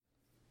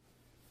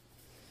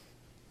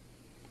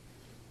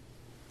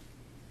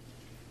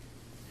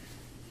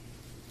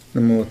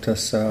Namo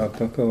tassa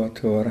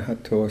bhagavato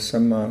arahato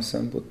samma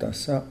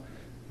sambuddhassa.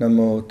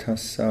 Namo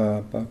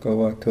tassa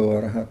bhagavato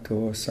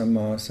arahato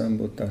samma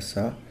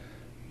sambuddhassa.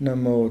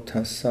 Namo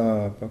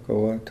tassa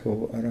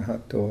bhagavato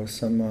arahato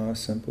samma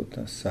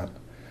sambuddhassa.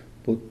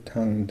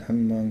 Buddhang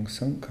dhammang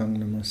sanghang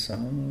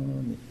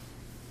namasami.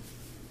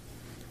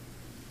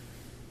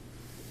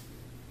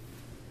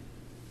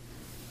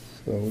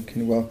 So we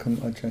can welcome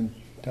Ajahn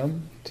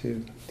Dham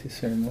to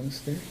Tisera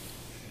Monastery.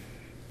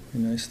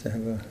 Very nice to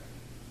have a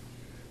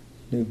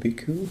new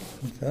bhikkhu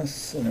with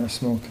us in our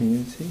small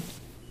community.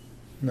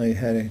 And I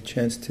had a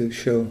chance to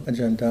show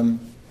Ajahn Dham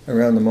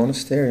around the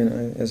monastery,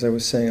 and as I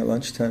was saying at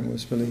lunchtime, it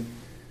was really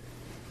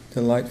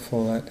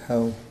delightful at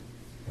how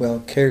well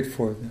cared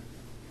for the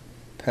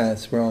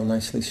paths were all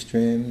nicely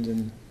trimmed,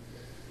 and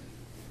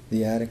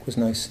the attic was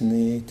nice and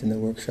neat, and the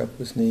workshop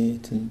was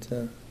neat, and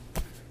a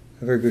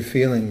very good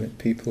feeling that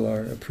people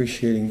are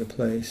appreciating the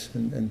place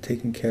and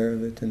taking care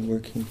of it and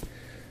working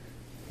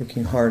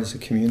hard as a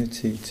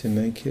community to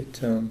make it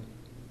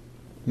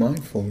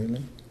mindful,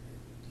 really.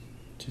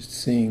 Just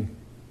seeing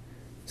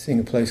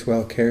a place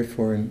well cared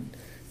for and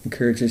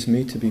encourages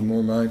me to be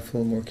more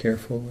mindful, more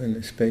careful in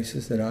the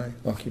spaces that I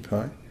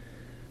occupy.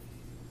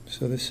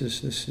 So this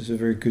is a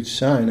very good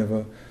sign of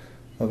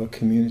a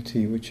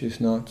community which is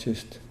not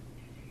just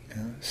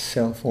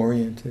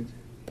self-oriented,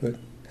 but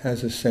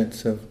has a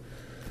sense of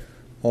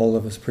all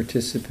of us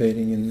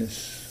participating in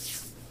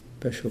this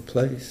special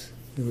place.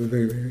 We're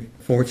very, very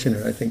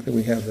fortunate, I think, that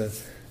we have the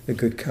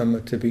good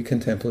karma to be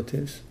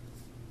contemplatives.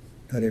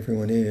 Not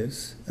everyone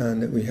is,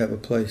 and that we have a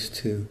place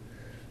to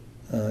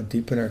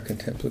deepen our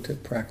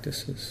contemplative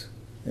practices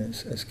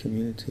as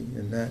community,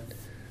 and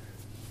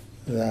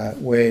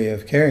that way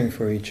of caring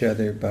for each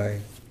other by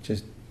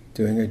just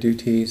doing our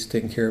duties,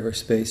 taking care of our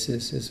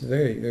spaces is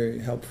very, very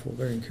helpful,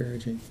 very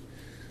encouraging.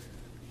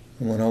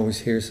 And one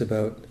always hears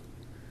about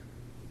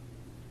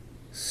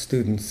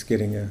students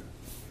getting a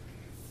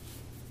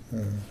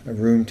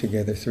room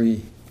together,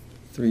 three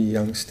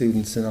young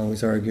students, and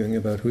always arguing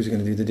about who's going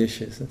to do the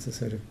dishes. That's a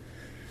sort of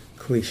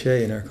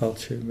cliche in our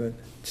culture, but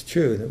it's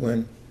true that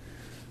when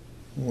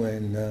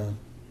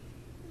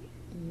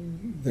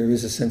there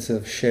is a sense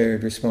of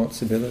shared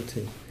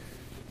responsibility,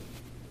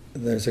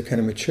 there's a kind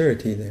of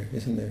maturity there,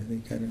 isn't there? They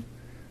kind of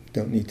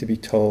don't need to be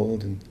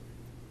told and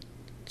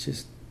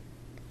just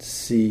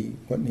see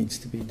what needs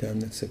to be done.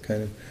 That's a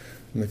kind of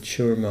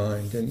mature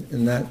mind,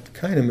 and that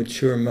kind of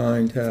mature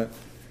mind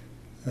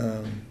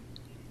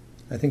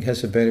I think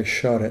has a better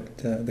shot at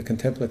the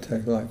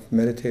contemplative life,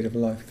 meditative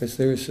life, because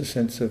there is a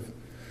sense of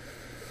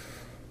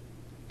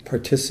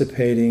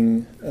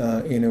participating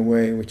in a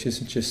way which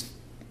isn't just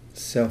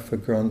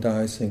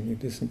self-aggrandizing.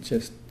 It isn't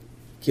just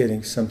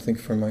getting something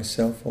for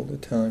myself all the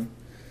time,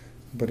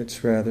 but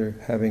it's rather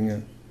having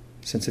a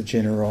sense of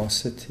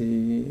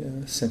generosity,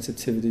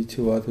 sensitivity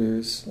to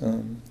others,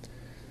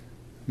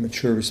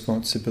 mature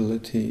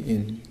responsibility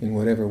in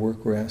whatever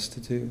work we're asked to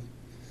do.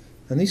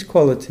 And these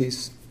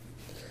qualities,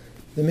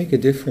 they make a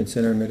difference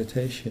in our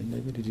meditation.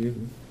 They really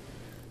do.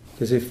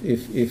 Because if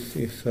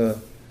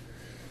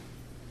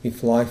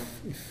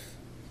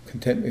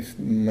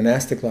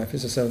monastic life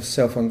is a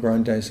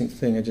self-aggrandizing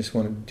thing, I just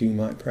want to do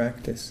my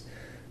practice,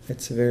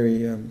 it's a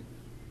very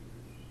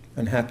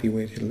unhappy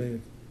way to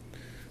live.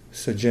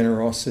 So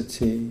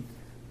generosity,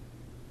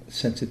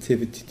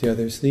 sensitivity to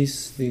others,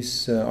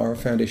 these are a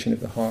foundation of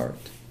the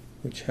heart,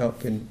 which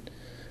help in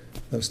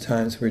those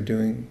times we're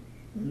doing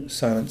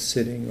silent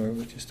sitting or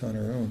we're just on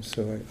our own.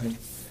 So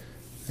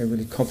I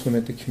really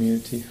compliment the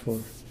community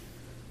for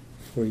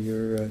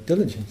your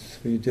diligence,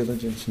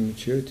 and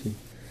maturity.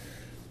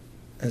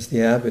 As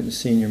the abbot and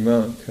senior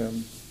monk,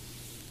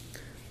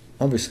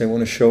 obviously I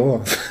want to show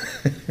off.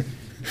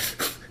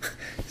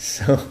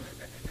 So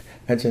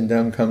Ajahn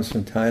Dham comes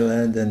from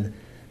Thailand, and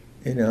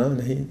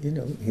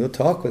he'll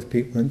talk with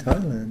people in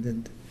Thailand.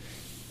 And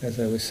as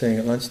I was saying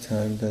at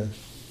lunchtime, the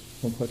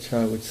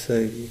Rinpoche would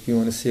say, if you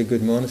want to see a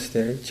good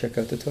monastery, check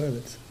out the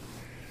toilets.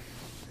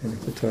 And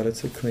if the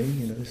toilets are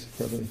clean, there's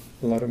probably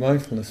a lot of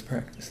mindfulness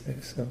practice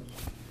there. So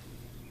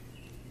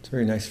it's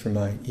very nice for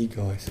my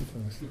ego, I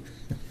suppose.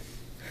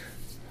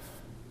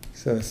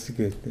 So this is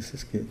good. This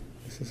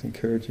is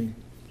encouraging.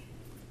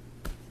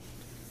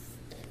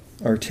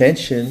 Our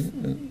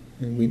attention,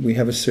 we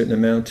have a certain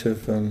amount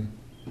of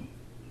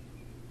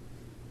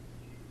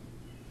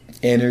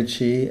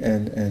energy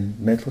and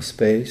mental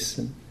space,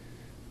 and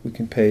we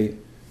can pay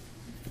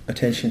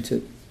attention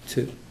to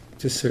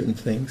certain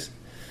things.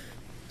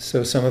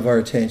 So some of our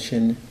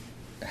attention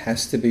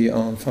has to be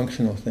on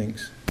functional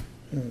things.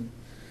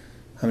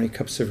 How many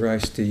cups of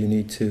rice do you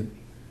need to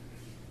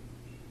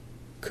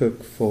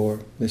cook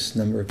for this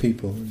number of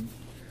people?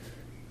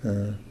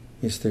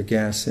 Is there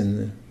gas in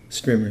the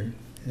strimmer?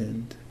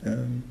 And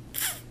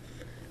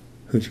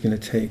who's going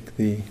to take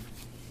the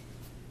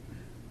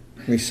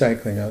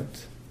recycling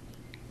out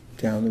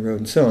down the road,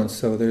 and so on.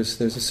 So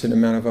there's a certain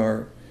amount of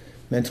our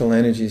mental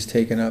energy is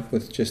taken up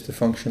with just the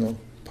functional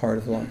part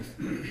of life,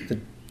 the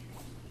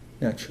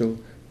natural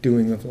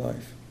doing of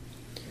life.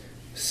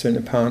 A certain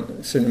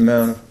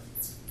amount of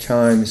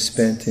time is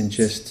spent in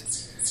just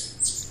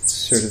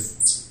sort of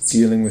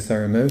dealing with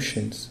our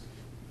emotions,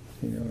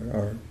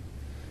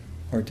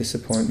 our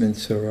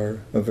disappointments or our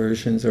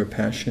aversions or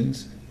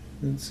passions.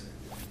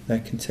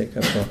 That can take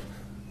up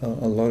a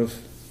lot of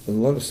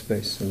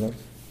space, a lot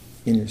of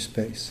inner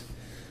space.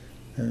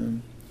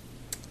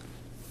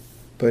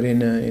 But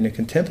in a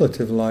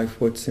contemplative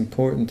life, what's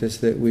important is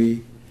that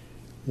we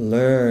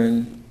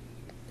learn,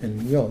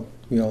 and we all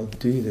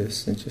do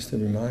this, and just a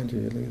reminder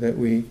really, that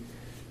we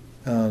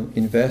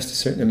invest a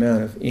certain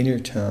amount of inner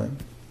time,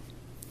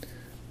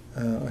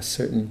 a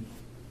certain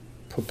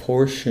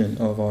proportion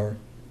of our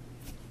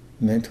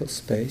mental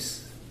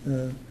space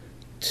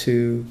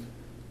to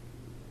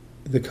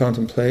the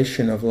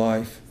contemplation of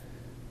life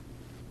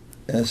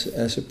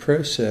as a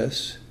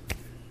process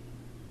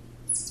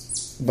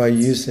by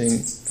using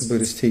the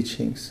Buddhist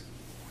teachings.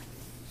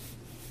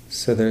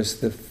 So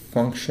there's the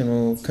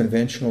functional,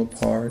 conventional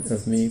part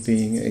of me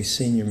being a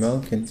senior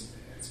monk and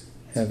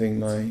having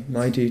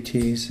my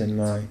duties and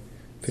my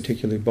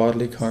particularly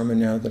bodily karma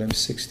now that I'm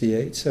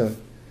 68, so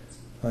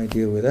I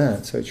deal with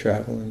that, so I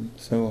travel and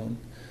so on.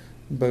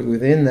 But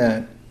within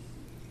that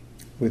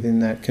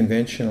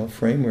conventional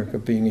framework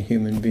of being a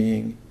human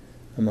being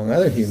among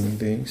other human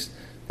beings,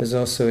 there's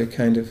also a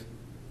kind of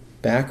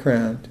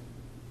background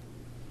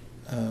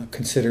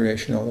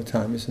consideration all the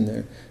time, isn't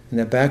there? And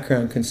that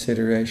background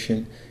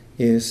consideration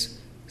is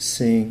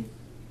seeing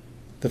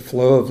the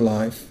flow of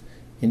life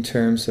in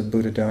terms of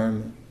Buddha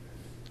Dharma,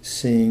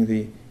 seeing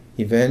the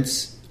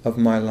events of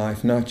my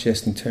life not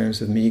just in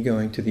terms of me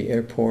going to the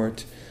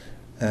airport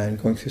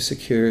and going through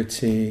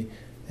security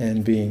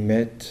and being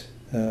met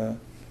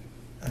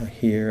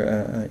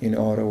here in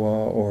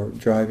Ottawa or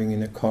driving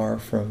in a car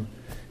from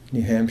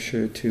New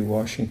Hampshire to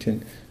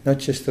Washington, not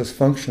just those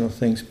functional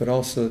things, but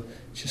also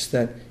just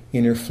that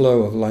inner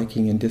flow of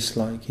liking and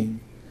disliking,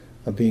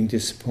 of being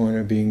disappointed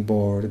or being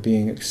bored, or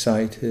being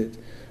excited,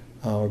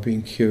 or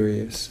being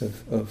curious,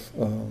 of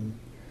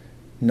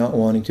not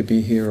wanting to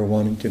be here or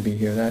wanting to be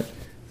here.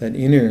 That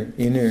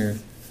inner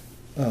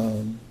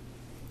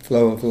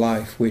flow of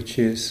life, which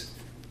is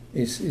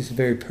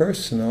very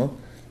personal,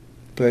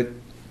 but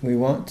we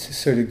want to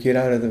sort of get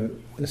out of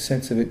the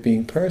sense of it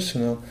being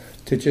personal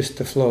to just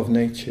the flow of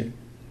nature.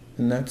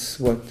 And that's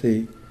what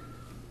the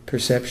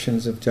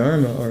perceptions of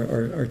Dharma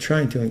are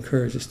trying to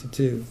encourage us to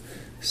do.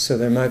 So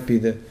there might be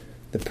the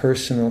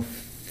personal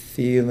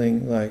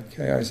feeling, like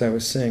as I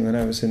was saying when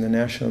I was in the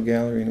National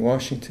Gallery in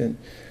Washington,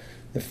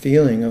 the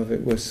feeling of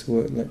it was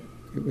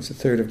it was the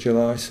 3rd of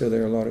July, so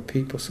there are a lot of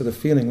people. So the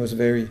feeling was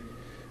very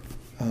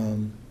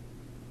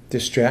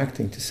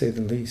distracting, to say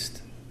the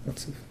least.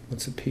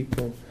 Lots of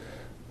people,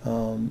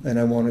 and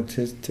I wanted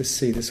to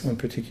see this one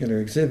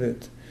particular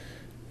exhibit.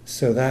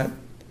 So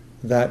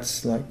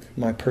that's like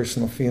my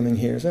personal feeling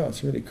here is,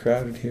 it's really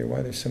crowded here.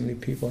 Why there's so many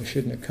people? I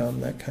shouldn't have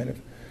come. That kind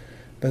of.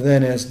 But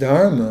then as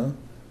Dharma,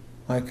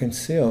 I can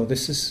see,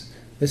 this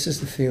is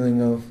the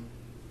feeling of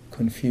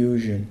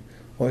confusion,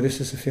 or this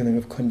is a feeling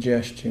of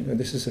congestion, or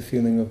this is a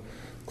feeling of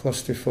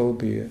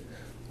claustrophobia,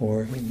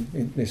 or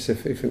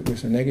if it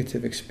was a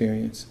negative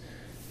experience.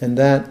 And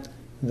that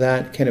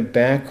kind of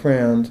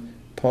background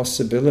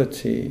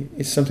possibility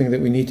is something that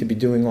we need to be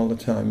doing all the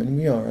time, and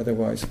we are,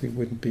 otherwise we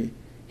wouldn't be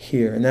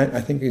here. And that,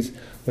 I think, is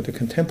what the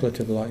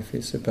contemplative life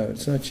is about.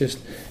 It's not just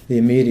the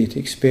immediate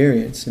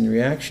experience and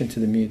reaction to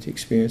the immediate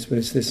experience, but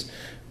it's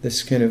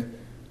this kind of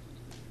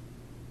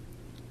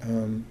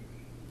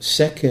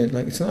second,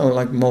 like it's not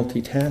like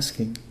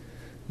multitasking.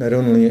 Not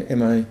only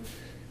am I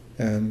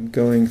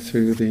going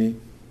through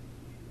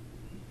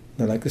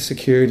like the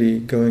security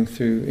going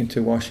through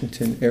into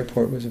Washington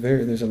Airport there's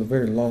a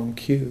very long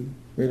queue,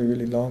 really,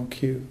 really long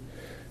queue.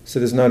 So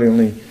there's not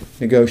only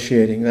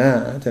negotiating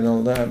that and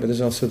all that, but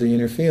there's also the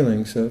inner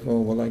feelings of,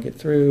 will I get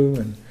through,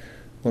 and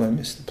will I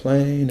miss the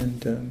plane?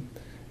 And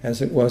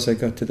as it was, I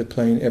got to the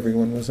plane,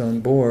 everyone was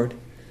on board,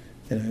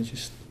 and I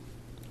just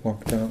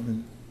walked out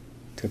and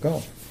took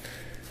off.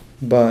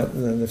 But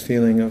the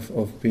feeling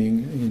of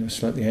being,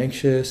 slightly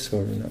anxious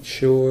or not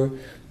sure,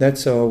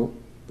 that's all.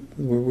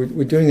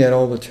 We're doing that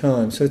all the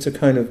time. So it's a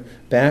kind of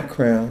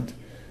background,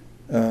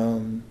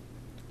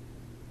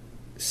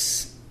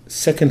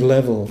 second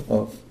level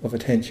of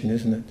attention,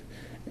 isn't it?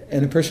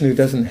 And a person who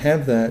doesn't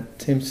have that,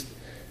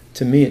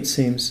 to me it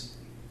seems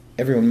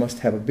everyone must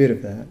have a bit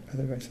of that.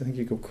 Otherwise I think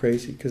you go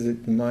crazy, because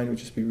the mind would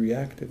just be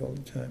reactive all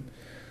the time.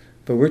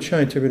 But we're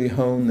trying to really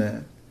hone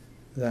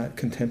that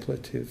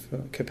contemplative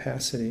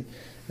capacity.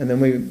 And the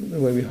way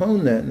we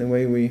hone that, and the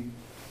way we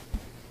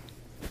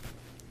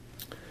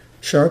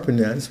sharpen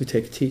that, is we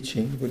take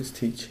teaching, Buddhist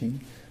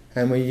teaching,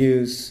 and we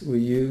use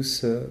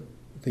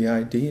the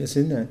ideas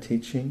in that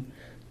teaching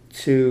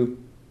to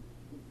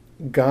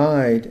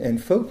guide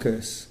and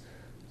focus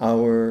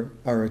our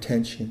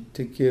attention,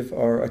 to give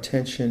our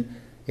attention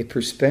a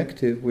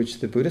perspective which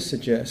the Buddha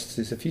suggests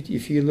is,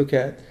 if you look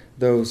at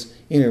those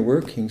inner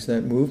workings,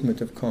 that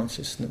movement of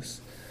consciousness,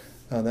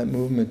 that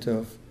movement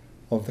of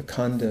the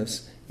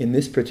khandhas in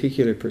this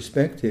particular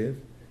perspective,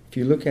 if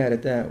you look at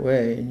it that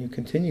way and you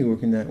continue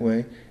working that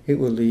way, it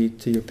will lead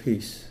to your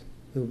peace.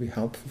 It will be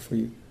helpful for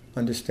you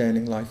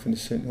understanding life in a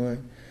certain way.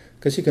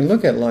 Because you can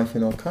look at life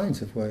in all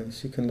kinds of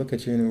ways. You can look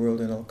at your inner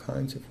world in all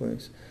kinds of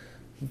ways.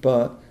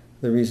 But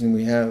the reason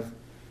we have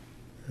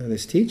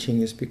this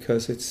teaching is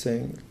because it's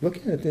saying, look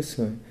at it this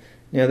way.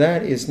 Now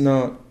that is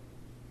not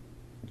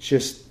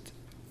just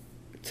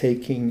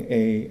taking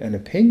an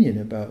opinion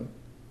about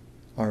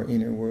our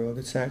inner world.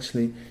 It's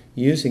actually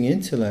using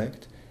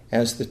intellect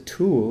as the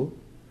tool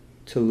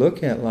to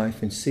look at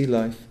life and see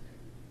life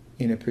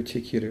in a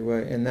particular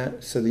way.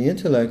 And so the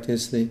intellect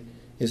is the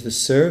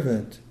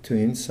servant to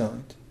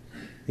insight.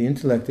 The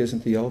intellect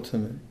isn't the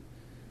ultimate.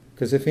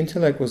 Because if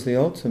intellect was the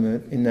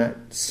ultimate in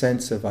that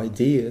sense of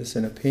ideas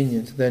and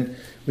opinions, then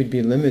we'd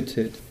be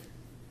limited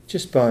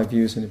just by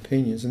views and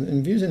opinions.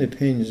 And views and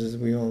opinions, as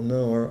we all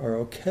know, are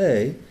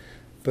okay,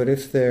 but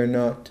if they're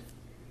not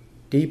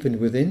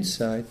deepened with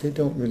insight, they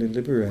don't really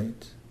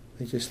liberate.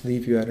 They just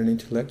leave you at an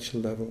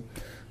intellectual level.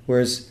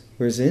 Whereas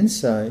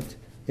insight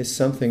is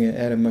something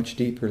at a much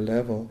deeper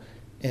level,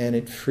 and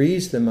it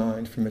frees the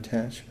mind from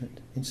attachment.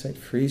 Insight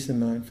frees the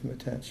mind from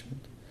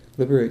attachment,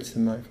 liberates the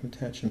mind from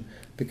attachment,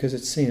 because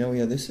it's seen, oh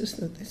yeah, this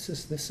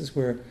is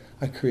where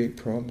I create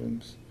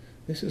problems.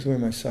 This is where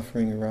my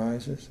suffering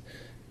arises.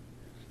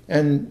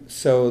 And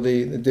so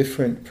the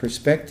different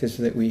perspectives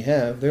that we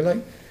have, they're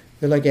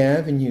like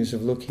avenues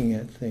of looking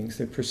at things.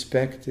 They're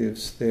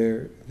perspectives.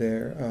 They're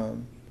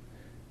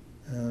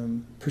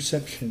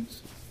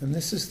perceptions. And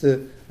this is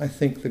I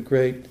think the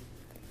great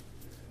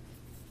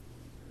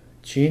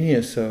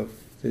genius of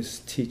this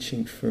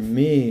teaching for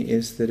me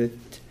is that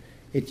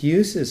it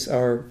uses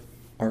our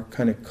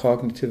kind of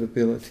cognitive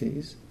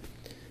abilities.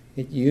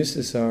 It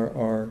uses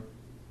our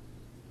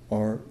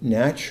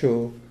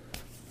natural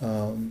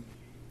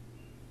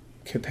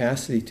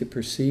capacity to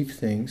perceive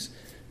things.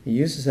 It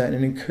uses that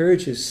and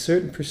encourages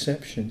certain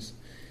perceptions.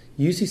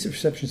 Use these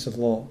perceptions a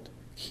lot.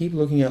 Keep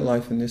looking at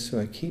life in this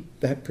way. Keep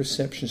that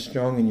perception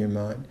strong in your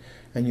mind,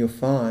 and you'll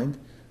find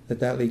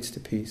that leads to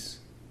peace.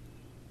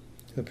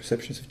 The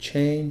perceptions of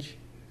change,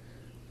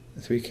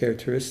 the three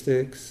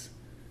characteristics,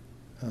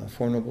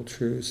 Four Noble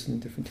Truths,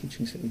 and different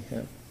teachings that we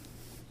have.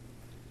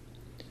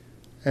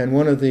 And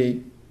one of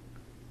the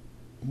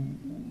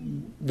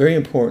very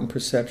important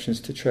perceptions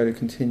to try to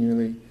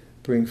continually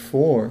bring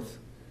forth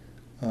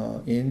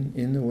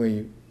in the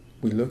way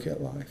we look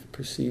at life,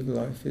 perceive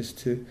life,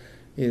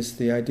 is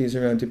the ideas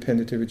around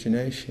dependent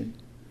origination.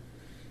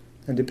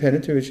 And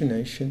dependent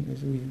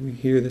origination, we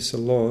hear this a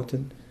lot,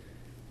 and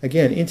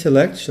again,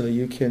 intellectually,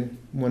 you can.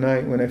 When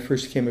I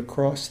first came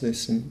across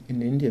this in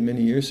India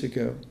many years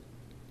ago,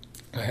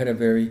 I had a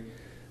very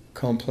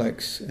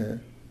complex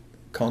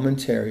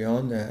commentary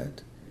on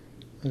that.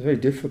 It was very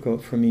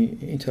difficult for me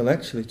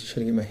intellectually to try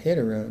to get my head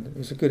around it. It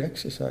was a good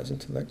exercise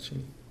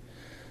intellectually.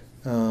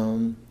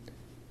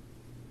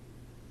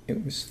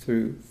 It was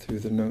through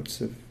the notes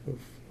of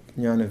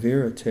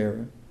Jnanavira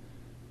Thera.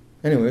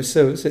 Anyway,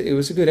 so it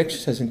was a good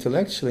exercise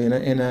intellectually,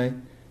 and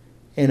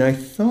I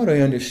thought I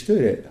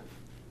understood it.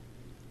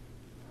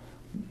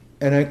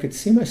 And I could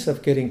see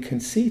myself getting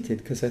conceited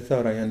because I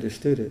thought I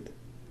understood it.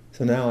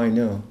 So now I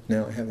know.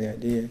 Now I have the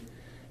idea.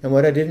 And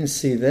what I didn't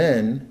see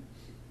then,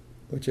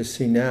 which I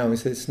see now,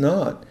 is that it's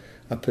not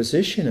a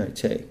position I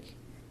take,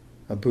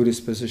 a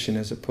Buddhist position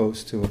as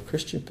opposed to a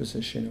Christian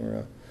position or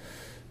a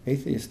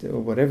atheist or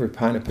whatever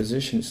kind of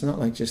position. It's not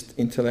like just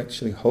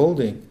intellectually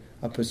holding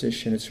a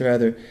position. It's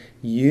rather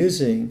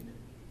using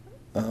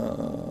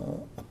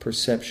a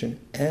perception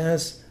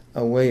as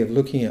a way of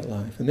looking at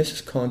life. And this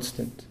is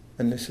constant.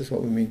 And this is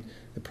what we mean,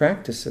 the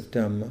practice of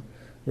Dhamma,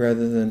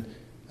 rather than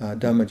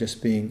Dhamma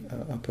just being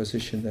a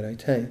position that I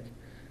take.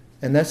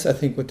 And that's, I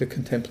think, what the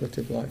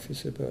contemplative life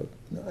is about.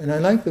 And I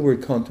like the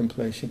word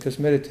contemplation because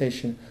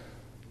meditation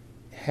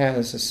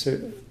has a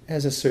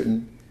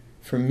certain,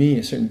 for me,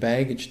 a certain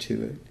baggage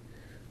to it.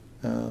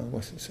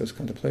 So it's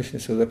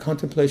contemplation. So the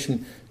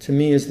contemplation, to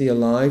me, is the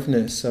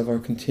aliveness of our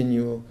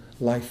continual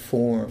life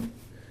form.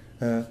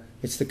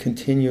 It's the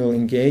continual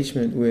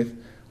engagement with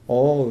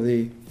all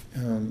the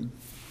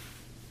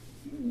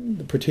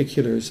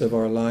particulars of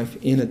our life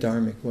in a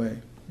dharmic way.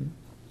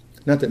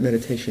 Not that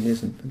meditation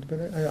isn't, but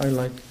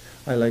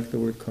I like the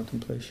word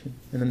contemplation,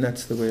 and then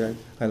that's the way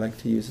I like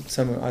to use it.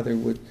 Some other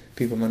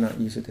people might not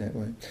use it that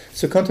way.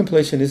 So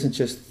contemplation isn't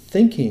just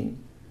thinking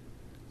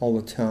all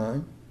the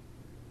time.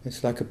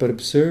 It's like but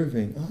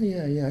observing. Oh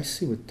yeah, I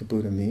see what the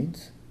Buddha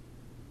means.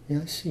 Yeah,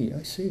 I see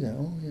that.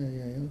 Oh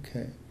yeah,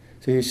 okay.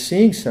 So you're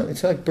seeing something.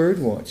 It's like bird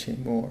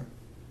watching more.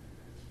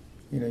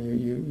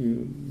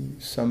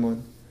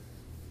 Someone.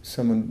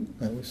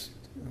 I was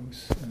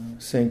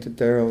saying to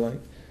Daryl,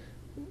 like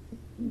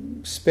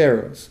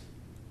sparrows.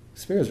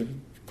 Sparrows are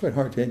quite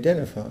hard to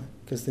identify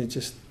because they're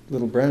just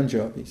little brown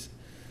jobbies.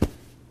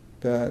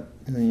 But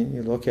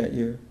you look at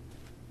your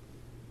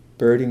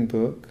birding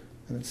book,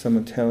 and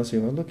someone tells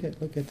you, well, look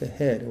at the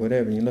head or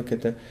whatever. And you look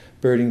at the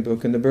birding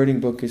book, and the birding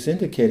book is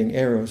indicating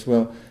arrows.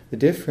 Well, the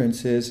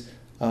difference is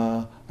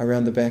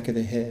around the back of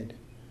the head,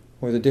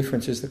 or the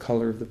difference is the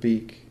color of the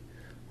beak,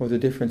 or the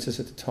difference is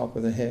at the top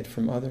of the head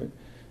from other.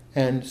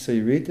 And so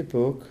you read the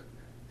book,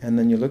 And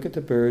then you look at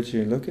the birds,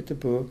 you look at the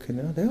book,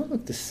 and they all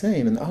look the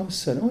same. And all of a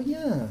sudden, oh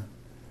yeah,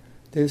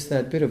 there's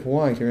that bit of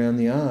white around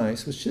the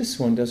eyes, which this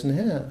one doesn't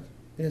have.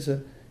 There's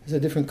a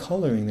different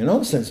coloring. And all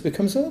of a sudden it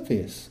becomes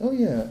obvious. Oh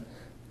yeah,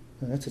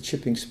 that's a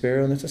chipping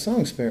sparrow and that's a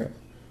song sparrow.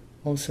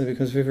 All of a sudden it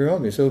becomes very, very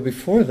obvious. So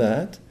before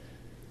that,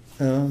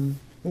 it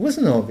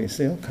wasn't obvious.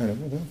 They all kind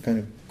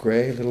of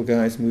grey little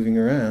guys moving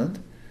around.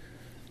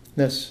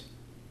 That's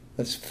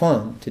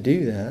fun to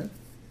do that.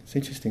 It's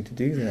interesting to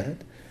do that.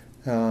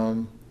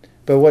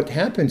 But what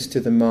happens to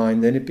the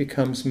mind, then it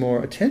becomes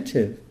more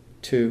attentive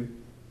to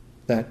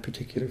that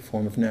particular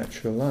form of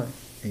natural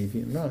life,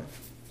 avian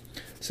life.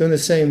 So in the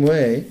same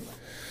way,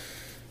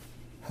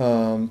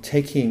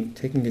 taking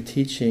the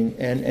teaching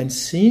and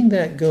seeing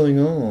that going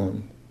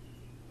on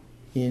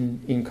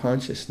in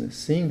consciousness,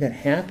 seeing that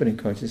happen in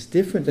consciousness, is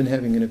different than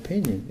having an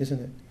opinion,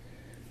 isn't it?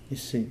 You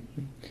see.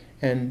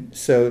 And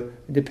so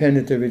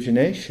dependent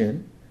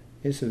origination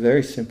is a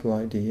very simple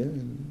idea,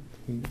 and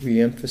we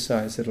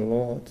re-emphasize it a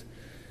lot.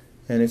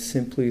 And it's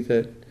simply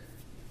that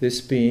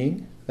this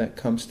being that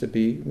comes to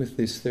be, with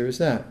this there is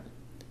that.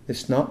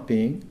 This not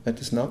being that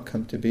does not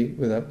come to be,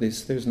 without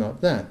this there's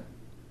not that.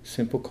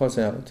 Simple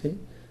causality.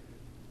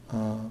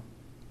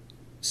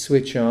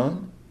 Switch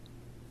on,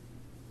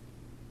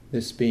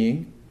 this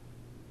being,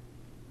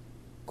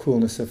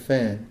 coolness of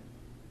fan,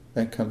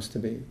 that comes to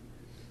be.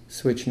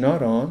 Switch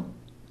not on,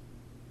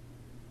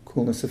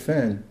 coolness of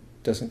fan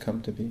doesn't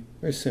come to be.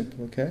 Very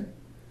simple, okay?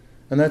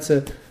 And that's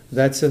a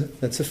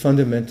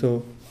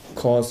fundamental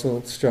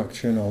causal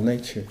structure in all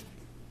nature.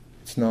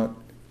 It's not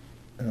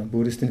a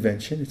Buddhist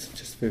invention, it's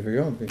just very, very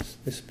obvious.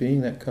 This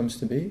being that comes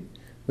to be,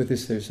 with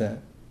this there's that.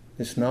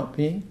 This not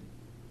being,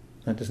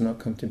 that does not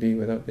come to be,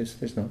 without this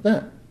there's not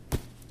that.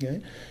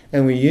 Okay?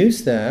 And we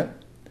use that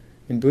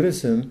in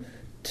Buddhism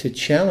to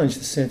challenge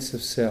the sense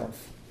of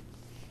self.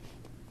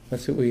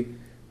 That's what we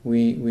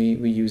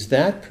use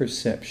that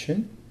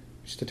perception,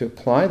 just to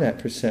apply that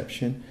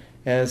perception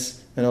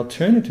as an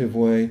alternative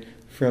way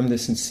from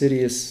this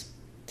insidious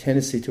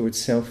tendency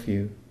towards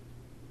self-view.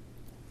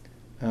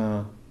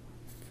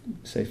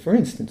 Say, for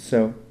instance,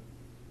 and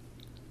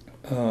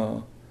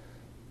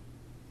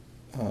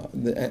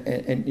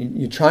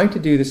you're trying to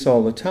do this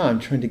all the time,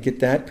 trying to get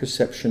that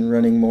perception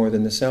running more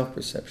than the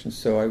self-perception.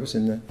 So I was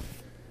in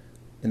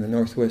the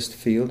northwest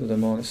field of the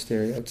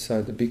monastery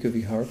outside the Bhikkhu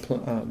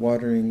Vihara,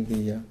 watering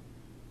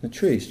the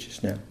trees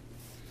just now.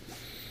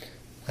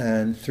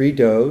 And 3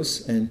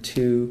 does and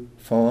 2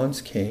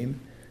 fawns came,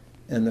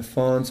 and the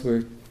fawns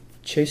were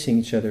chasing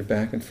each other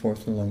back and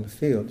forth along the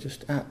field.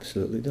 Just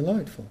absolutely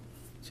delightful.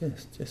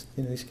 Just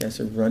these guys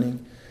are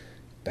running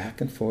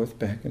back and forth,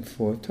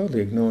 totally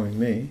ignoring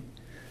me,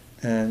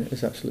 and it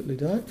was absolutely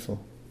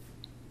delightful.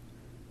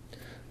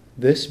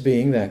 This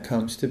being that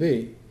comes to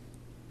be,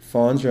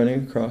 fawns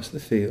running across the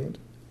field,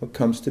 what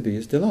comes to be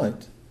is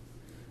delight.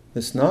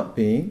 This not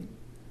being,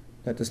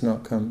 that does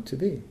not come to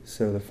be.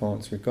 So the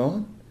fawns were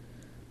gone,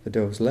 the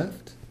does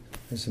left,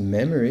 there's a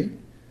memory,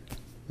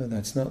 but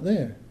that's not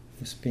there.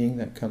 This being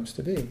that comes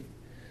to be.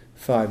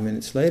 5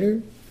 minutes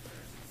later,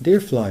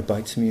 deer fly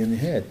bites me in the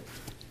head.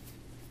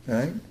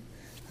 Right?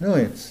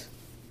 Annoyance.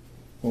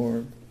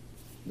 Or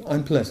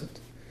unpleasant.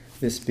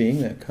 This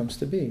being that comes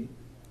to be.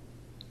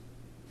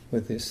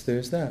 With this,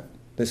 there's that.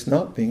 This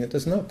not being, it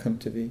does not come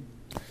to be.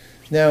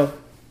 Now,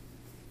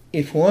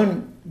 if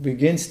one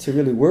begins to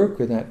really work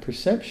with that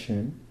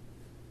perception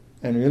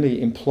and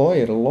really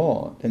employ it a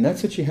lot, and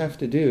that's what you have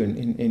to do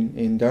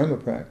in Dharma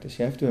practice.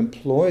 You have to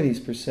employ these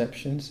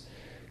perceptions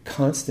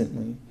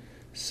constantly,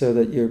 so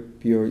that your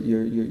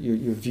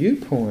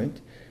viewpoint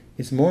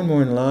is more and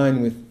more in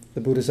line with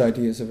the Buddha's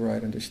ideas of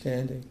right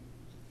understanding.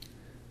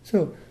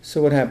 So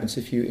what happens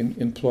if you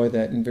employ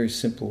that in very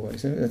simple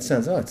ways? And that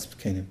sounds, it's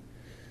kind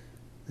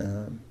of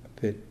a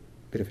bit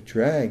of a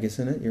drag,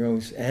 isn't it? You're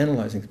always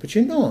analyzing, but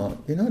you're not.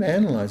 You're not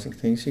analyzing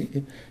things.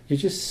 You're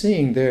just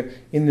seeing there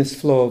in this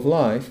flow of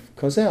life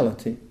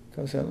causality.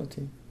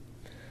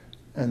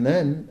 And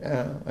then,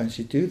 as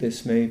you do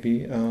this,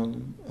 maybe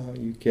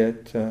you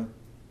get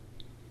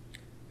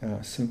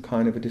some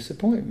kind of a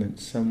disappointment.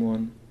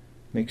 Someone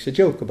makes a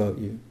joke about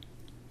you.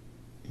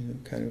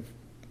 Kind of.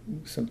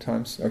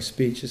 Sometimes our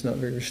speech is not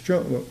very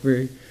strong.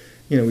 We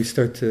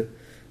start to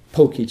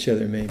poke each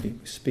other maybe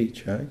with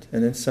speech, right?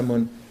 And then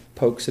someone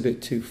pokes a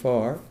bit too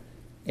far,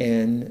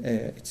 and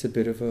it's a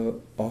bit of a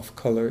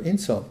off-color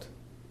insult.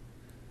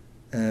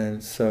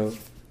 And so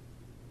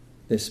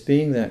this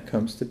being that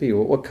comes to be,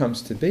 what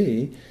comes to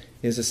be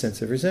is a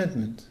sense of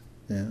resentment.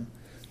 Now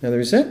the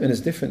resentment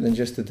is different than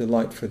just the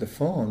delight for the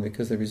fawn,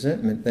 because the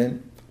resentment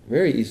then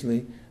very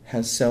easily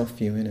has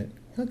self-view in it.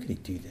 How could he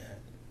do that?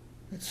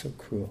 That's so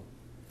cruel.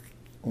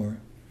 Or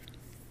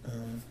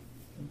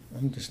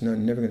I'm just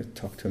never going to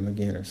talk to him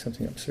again, or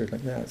something absurd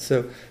like that.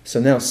 So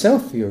now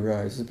self-view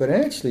arises, but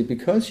actually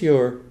because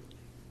you're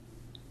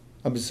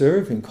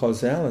observing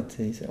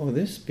causality, you say,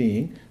 this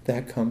being,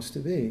 that comes to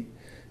be.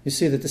 You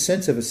see that the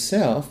sense of a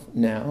self,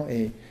 now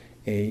a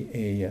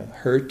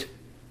hurt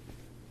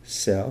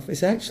self,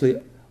 is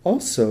actually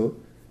also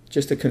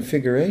just a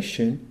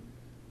configuration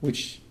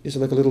which is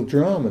like a little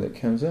drama that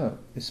comes up.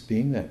 This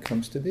being, that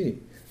comes to be.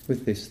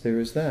 With this, there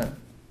is that.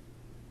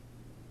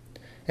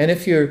 And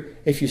if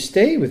you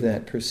stay with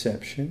that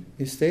perception,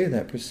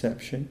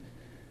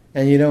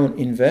 and you don't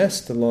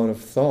invest a lot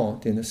of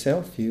thought in the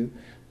self-view,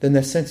 then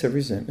that sense of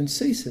resentment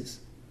ceases.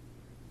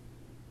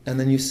 And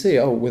then you see,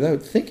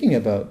 without thinking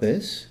about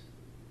this,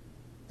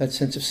 that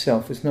sense of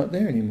self is not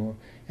there anymore.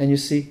 And you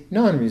see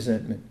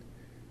non-resentment.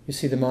 You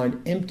see the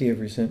mind empty of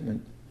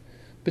resentment.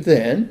 But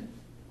then,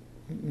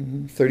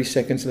 30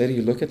 seconds later,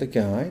 you look at the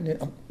guy,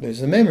 and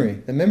there's a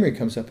memory. The memory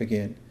comes up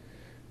again.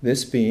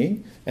 This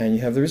being, and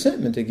you have the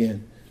resentment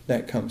again.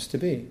 That comes to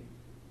be.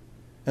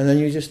 And then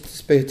you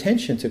just pay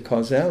attention to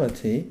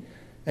causality,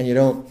 and you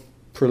don't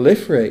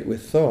proliferate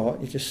with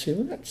thought. You just say,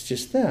 well, that's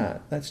just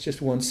that. That's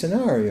just one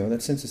scenario,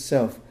 that sense of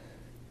self.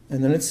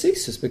 And then it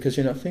ceases because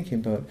you're not thinking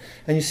about it.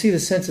 And you see the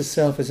sense of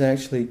self is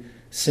actually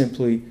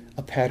simply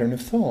a pattern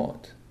of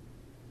thought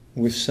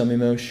with some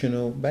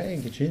emotional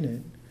baggage in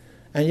it.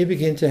 And you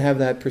begin to have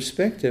that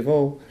perspective,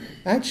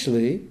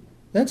 actually,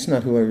 that's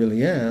not who I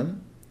really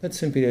am. That's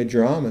simply a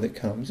drama that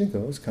comes and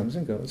goes, comes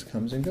and goes,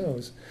 comes and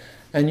goes.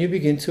 And you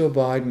begin to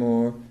abide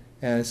more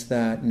as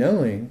that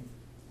knowing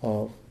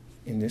of,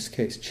 in this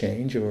case,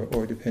 change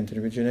or dependent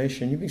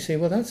origination. You begin to say,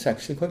 well, that's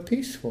actually quite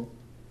peaceful.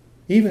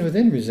 Even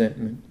within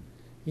resentment.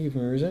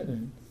 Even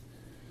resentment.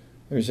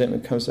 The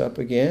resentment comes up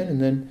again, and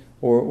then,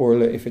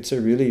 or if it's a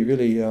really,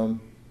 really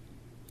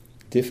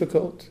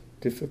difficult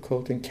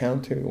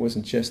encounter, it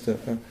wasn't just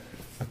a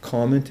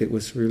comment, it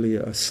was really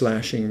a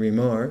slashing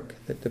remark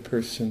that the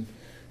person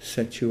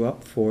set you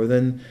up for,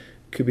 then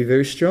could be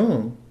very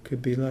strong.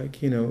 Could be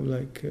like,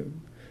 a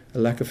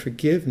lack of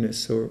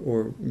forgiveness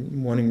or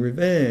wanting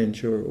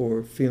revenge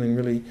or feeling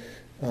really,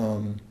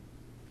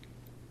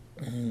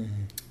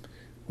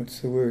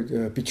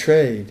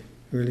 betrayed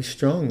really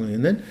strongly.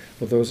 And then,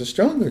 those are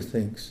stronger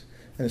things.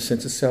 And a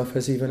sense of self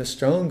has even a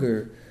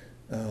stronger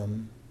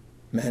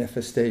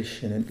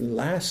manifestation and it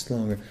lasts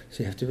longer.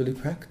 So you have to really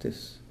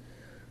practice.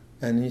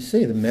 And you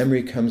see, the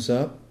memory comes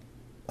up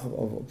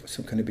of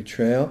some kind of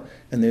betrayal,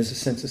 and there's a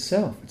sense of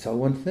self. It's all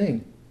one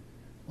thing.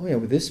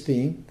 With this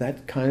being,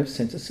 that kind of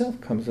sense of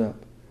self comes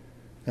up.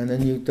 And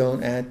then you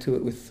don't add to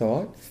it with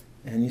thought,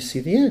 and you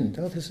see the end.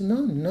 There's a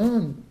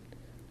none.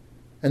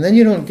 And then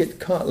you don't get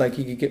caught, like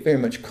you get very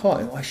much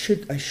caught. I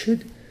should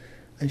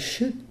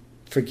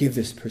forgive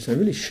this person. I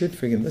really should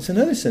forgive him. That's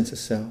another sense of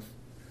self.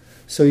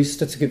 So it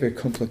starts to get very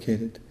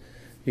complicated.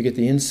 You get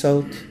the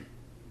insult,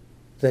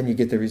 then you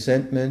get the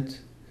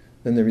resentment,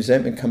 then the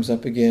resentment comes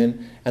up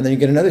again, and then you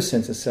get another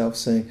sense of self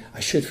saying,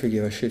 I should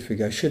forgive, I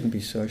shouldn't be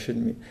so, I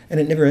shouldn't be. And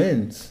it never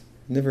ends.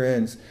 It never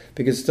ends.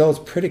 Because it's all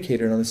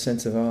predicated on the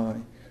sense of I.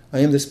 I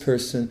am this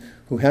person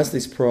who has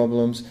these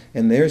problems,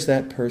 and there's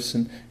that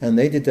person, and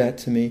they did that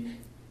to me,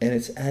 and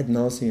it's ad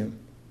nauseum,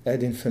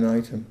 ad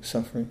infinitum,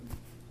 suffering.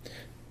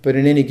 But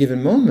in any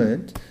given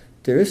moment,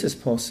 there is this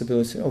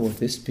possibility,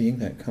 this being,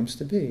 that comes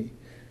to be.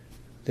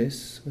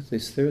 This, with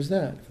this, there's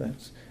that.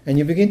 And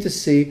you begin to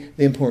see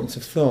the importance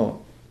of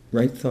thought.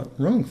 Right thought,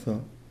 wrong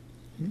thought.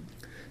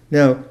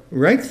 Now,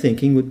 right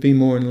thinking would be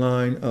more in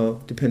line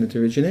of dependent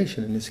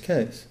origination in this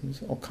case.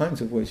 There's all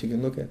kinds of ways you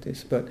can look at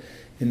this, but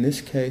in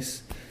this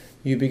case,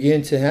 you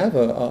begin to have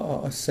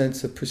a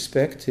sense of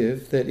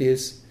perspective that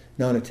is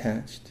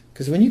non-attached.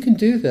 Because when you can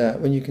do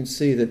that, when you can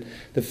see that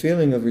the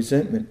feeling of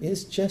resentment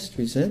is just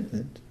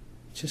resentment,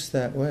 just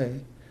that way,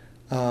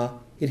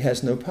 it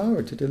has no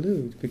power to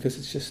delude because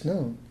it's just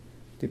known,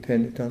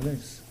 dependent on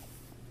this.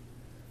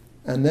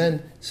 And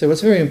then, so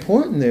what's very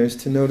important there is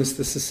to notice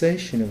the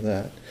cessation of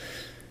that.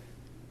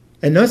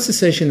 And not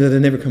cessation that it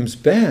never comes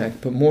back,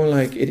 but more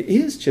like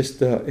it's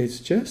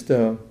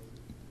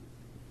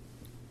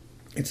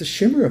a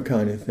chimera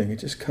kind of thing. It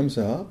just comes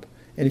up,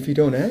 and if you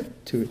don't add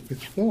to it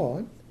with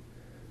thought,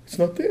 it's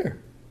not there.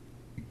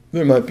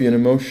 There might be an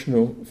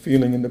emotional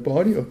feeling in the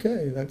body,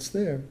 okay, that's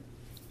there.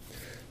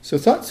 So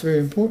thought's very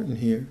important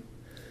here.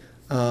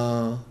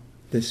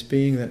 This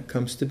being that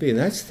comes to be,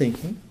 that's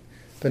thinking.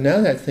 But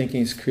now that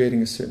thinking is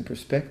creating a certain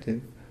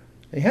perspective.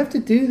 You have to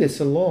do this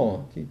a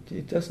lot.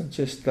 It doesn't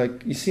just,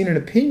 like, you see, an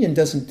opinion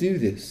doesn't do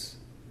this.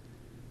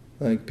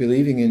 Like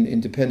believing in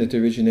independent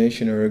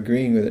origination or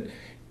agreeing with it,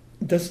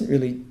 doesn't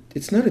really,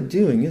 it's not a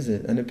doing, is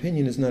it? An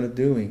opinion is not a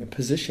doing. A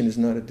position is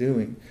not a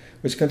doing.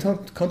 Whereas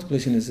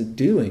contemplation is a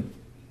doing.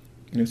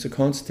 It's a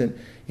constant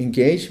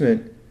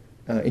engagement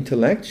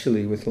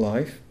intellectually with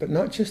life, but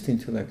not just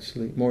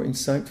intellectually, more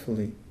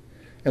insightfully.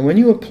 And when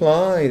you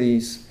apply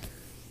these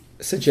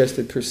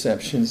suggested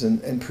perceptions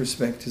and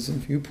perspectives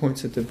and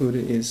viewpoints that the Buddha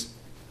is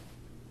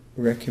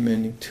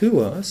recommending to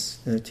us,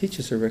 and the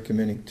teachers are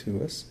recommending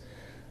to us,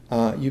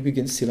 you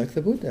begin to see like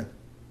the Buddha.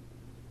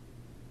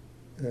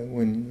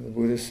 When the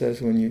Buddha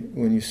says, when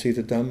you see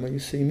the Dhamma, you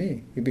see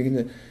me. You begin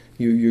to,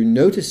 your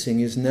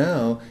noticing is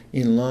now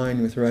in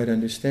line with right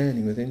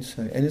understanding, with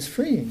insight, and it's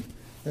freeing.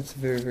 That's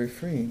very, very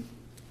freeing.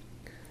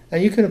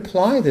 And you can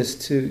apply this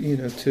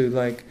to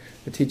like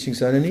the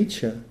teachings on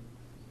anicca.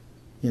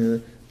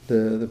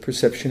 The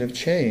perception of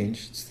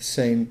change. It's the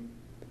same,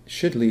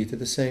 should lead to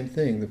the same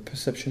thing. The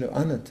perception of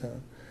anatta.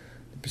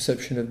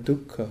 perception of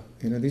dukkha.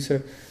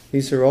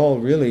 These are all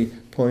really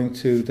pointing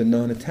to the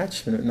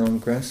non-attachment or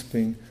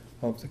non-grasping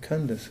of the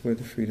khandhas, where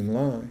the freedom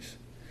lies.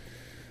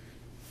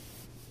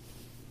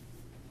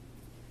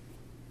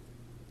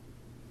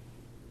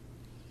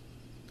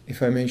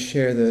 If I may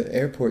share the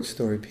airport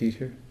story,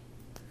 Peter.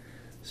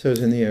 So I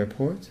was in the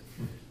airport,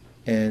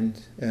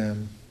 and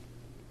I'm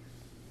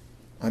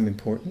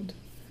important.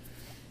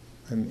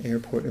 I'm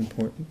airport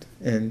important,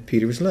 and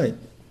Peter was late.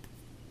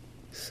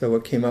 So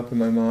what came up in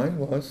my mind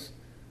was,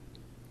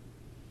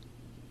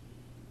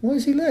 why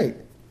is he late?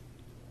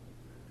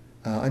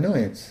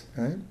 Annoyance,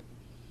 right?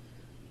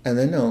 And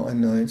then no,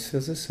 annoyance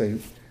feels this way.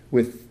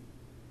 With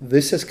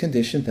this as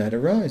condition, that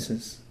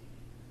arises.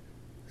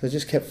 So I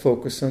just kept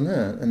focused on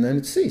that, and then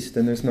it ceased,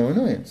 and there's no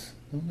annoyance.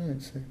 No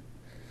annoyance there.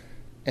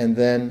 And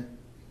then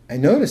I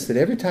noticed that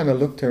every time I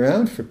looked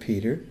around for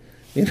Peter,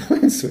 the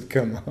annoyance would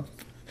come up.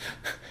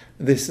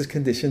 This is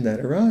condition that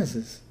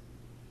arises.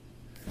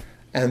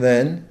 And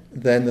then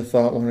the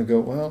thought wanted to go,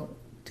 well,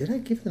 did I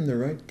give them the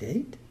right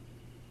date?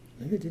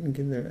 Maybe I didn't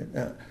give them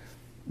the right...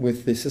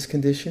 with this as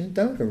condition,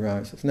 doubt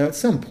arises. Now at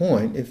some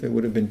point, if it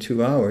would have been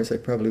 2 hours, I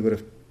probably would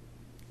have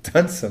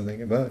done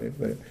something about it,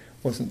 but it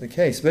wasn't the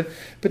case. But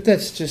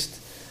that's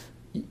just...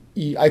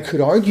 I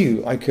could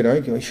argue I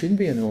shouldn't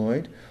be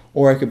annoyed,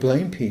 or I could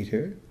blame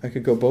Peter. I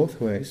could go both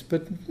ways.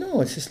 But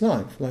no, it's just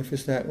life. Life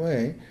is that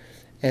way.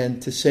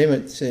 And to say,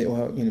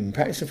 well, in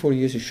practice for 40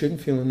 years, you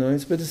shouldn't feel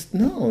annoyance, but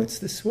it's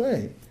this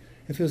way.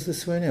 It feels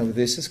this way now.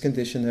 This is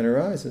condition that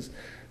arises.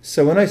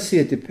 So when I see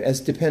it as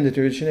dependent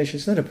origination,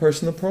 it's not a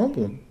personal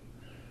problem.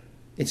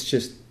 It's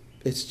just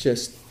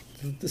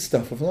the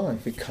stuff of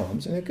life. It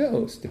comes and it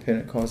goes,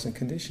 dependent cause and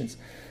conditions.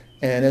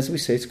 And as we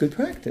say, it's good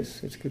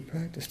practice. It's good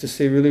practice to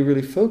stay really,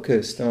 really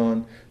focused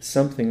on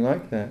something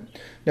like that.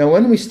 Now,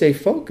 when we stay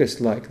focused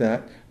like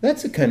that,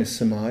 that's a kind of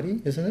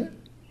samadhi, isn't it?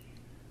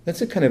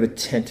 That's a kind of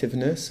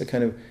attentiveness, a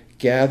kind of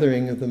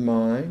gathering of the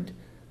mind,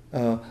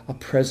 a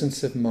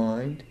presence of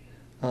mind,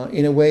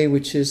 in a way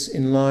which is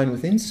in line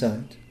with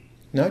insight.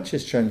 Not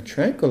just trying to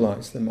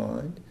tranquilize the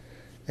mind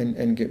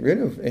and get rid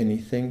of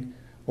anything,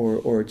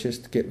 or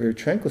just get rid of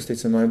tranquil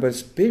states of mind, but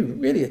it's be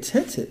really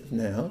attentive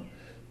now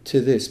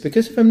to this.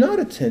 Because if I'm not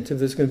attentive,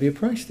 there's going to be a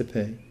price to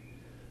pay.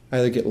 I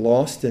either get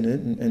lost in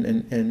it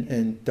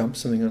and dump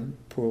something on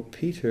poor old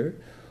Peter,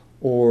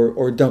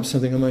 or dump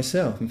something on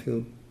myself and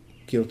feel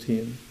guilty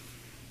and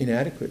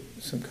inadequate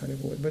in some kind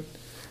of way.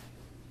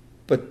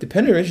 But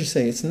dependent origination is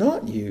saying it's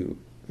not you,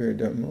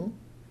 Viradharma.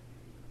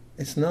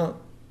 It's not.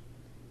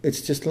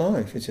 It's just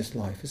life. It's just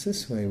life is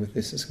this way, with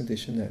this as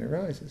condition that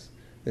arises.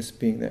 This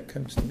being that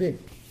comes to be.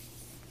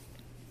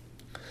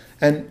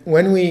 And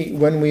when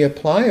we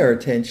apply our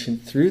attention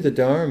through the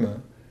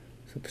Dharma,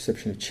 so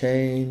perception of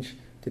change,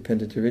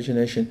 dependent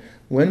origination,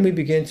 when we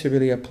begin to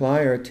really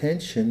apply our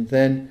attention,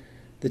 then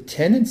the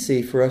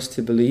tendency for us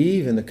to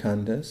believe in the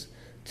khandhas,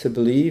 to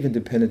believe in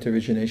dependent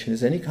origination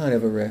as any kind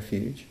of a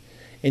refuge,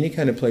 any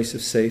kind of place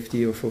of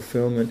safety or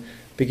fulfillment,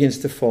 begins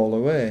to fall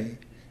away.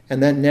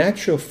 And that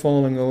natural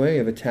falling away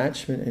of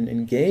attachment and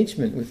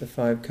engagement with the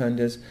five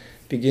khandhas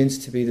begins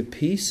to be the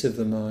peace of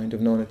the mind,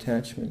 of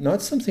non-attachment.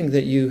 Not something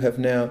that you have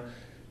now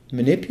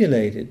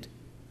manipulated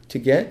to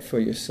get for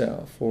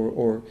yourself,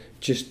 or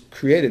just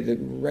created the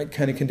right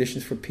kind of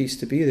conditions for peace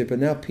to be there, but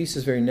now peace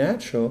is very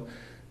natural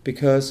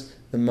because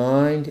the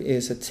mind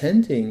is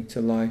attending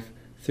to life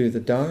through the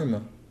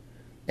Dharma.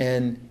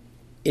 And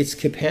its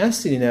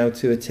capacity now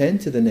to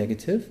attend to the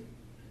negative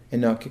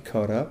and not get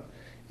caught up,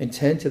 and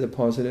tend to the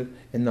positive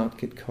and not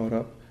get caught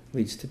up,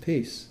 leads to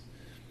peace.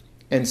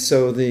 And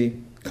so the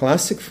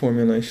classic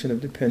formulation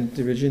of dependent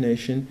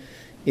origination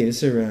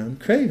is around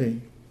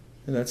craving.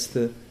 And that's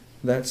the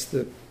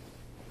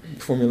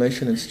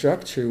formulation and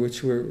structure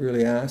which we're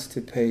really asked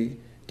to pay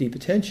deep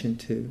attention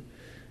to.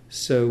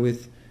 So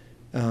with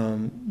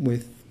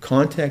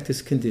contact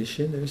as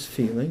condition, there's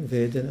feeling,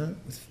 Vedana,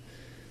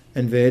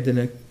 and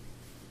Vedana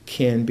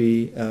can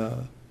be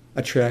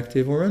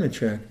attractive or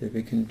unattractive.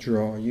 It can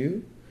draw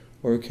you,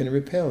 or it can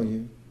repel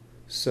you.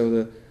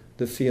 So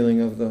the feeling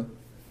of the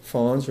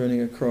fawns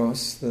running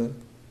across the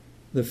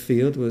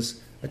field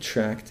was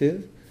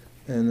attractive,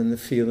 and then the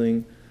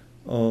feeling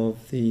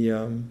of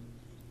the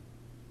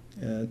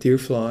deer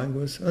fly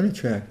was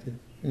unattractive.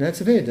 And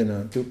that's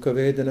Vedana, dukkha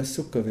Vedana,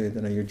 sukha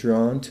Vedana. You're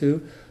drawn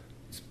to,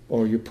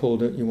 or you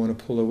want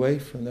to pull away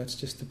from. That's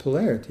just the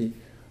polarity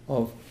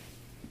of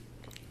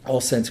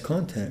all sense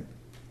contact.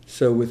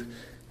 So with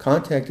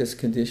contact as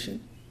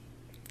condition,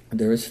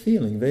 there is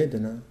feeling,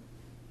 Vedana.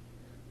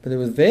 But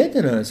with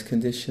Vedana as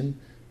condition,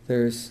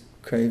 there's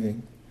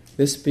craving.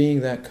 This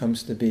being that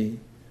comes to be.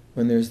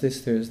 When there's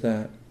this, there's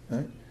that.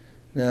 Right?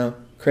 Now,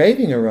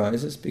 craving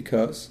arises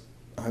because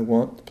I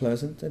want the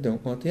pleasant, I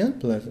don't want the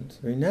unpleasant. It's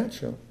very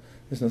natural.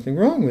 There's nothing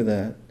wrong with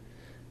that.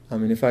 I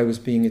mean, if I was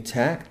being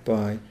attacked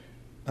by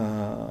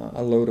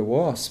a load of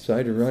wasps,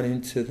 I'd run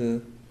into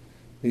the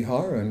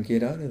vihara and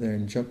get out of there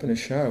and jump in a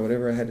shower,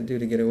 whatever I had to do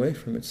to get away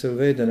from it. So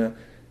Vedana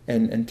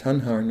and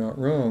Tanha are not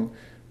wrong.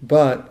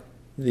 But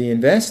the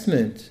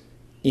investment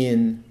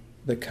in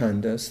the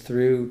khandhas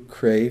through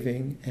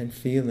craving and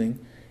feeling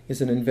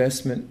is an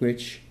investment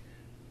which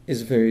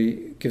gives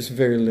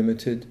very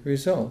limited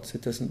results.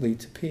 It doesn't lead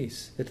to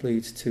peace. It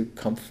leads to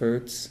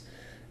comforts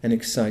and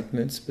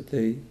excitements, but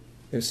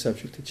they're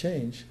subject to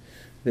change.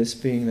 This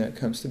being that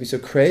comes to be. So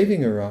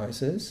craving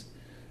arises,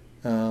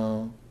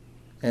 and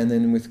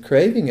then with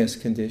craving as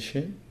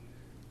condition,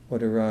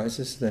 what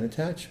arises then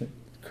attachment.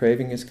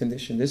 Craving as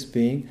condition. This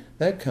being,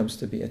 that comes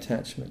to be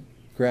attachment,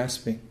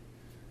 grasping.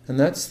 And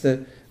that's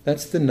the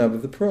nub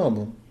of the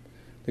problem.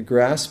 The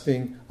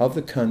grasping of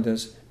the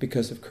khandhas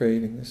because of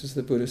craving. This is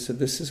the Buddha said,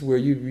 this is where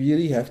you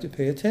really have to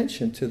pay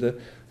attention to the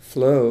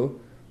flow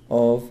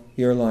of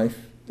your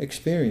life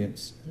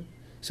experience.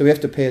 So we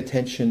have to pay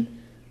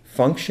attention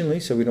functionally,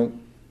 so we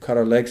don't cut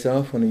our legs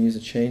off when we use a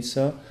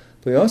chainsaw.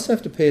 But we also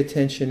have to pay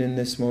attention in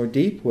this more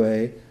deep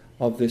way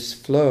of this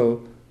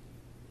flow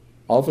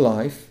of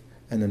life,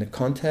 and then a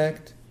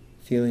contact,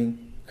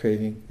 feeling,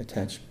 craving,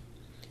 attachment.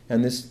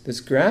 And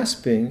this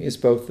grasping is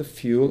both the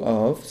fuel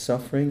of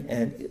suffering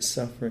and is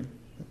suffering.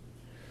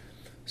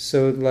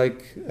 So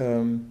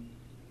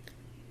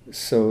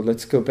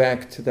let's go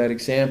back to that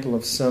example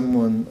of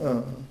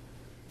someone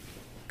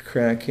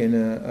cracking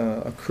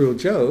a cruel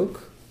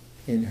joke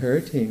in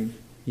hurting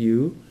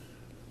you,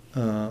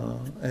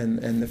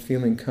 and the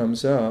feeling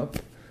comes up.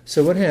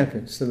 So what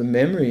happens? So the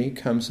memory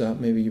comes up,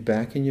 maybe you're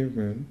back in your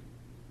room,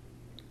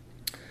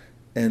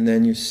 and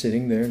then you're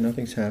sitting there,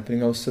 nothing's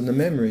happening. All of a sudden the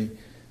memory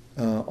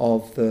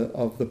of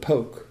the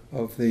poke,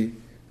 of the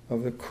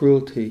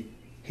cruelty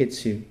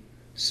hits you.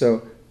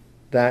 So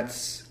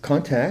that's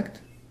contact,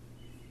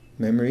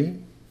 memory,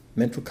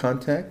 mental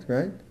contact,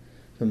 right?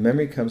 So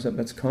memory comes up,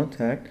 that's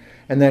contact,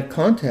 and that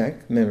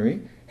contact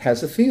memory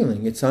has a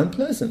feeling. It's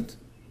unpleasant.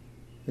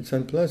 It's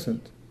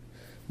unpleasant.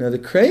 Now the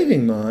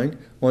craving mind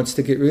wants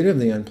to get rid of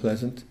the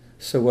unpleasant,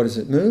 so what does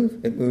it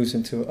move? It moves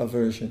into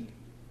aversion.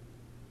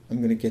 I'm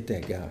going to get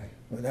that guy.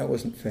 Well, that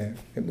wasn't fair.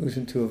 It moves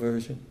into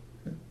aversion.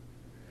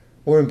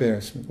 Or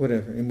embarrassment,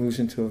 whatever. It moves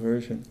into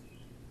aversion.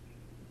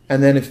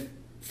 And then if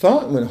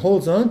thought, when it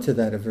holds on to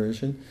that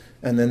aversion,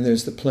 and then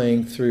there's the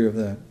playing through of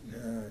that,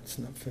 it's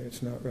not fair,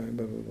 it's not right,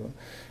 blah, blah, blah.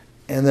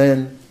 And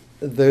then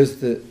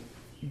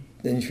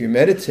then if you're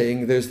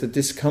meditating, there's the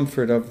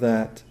discomfort of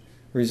that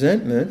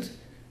resentment,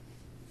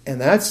 and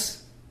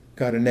that's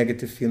got a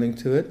negative feeling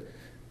to it.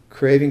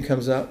 Craving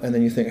comes up, and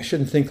then you think, I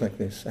shouldn't think like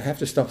this. I have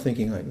to stop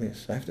thinking like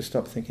this. I have to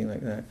stop thinking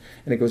like that.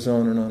 And it goes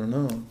on and on and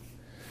on.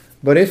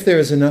 But if there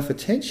is enough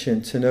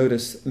attention to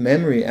notice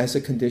memory as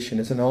a condition,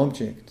 as an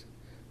object,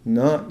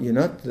 you're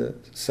not the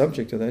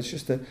subject of that, it's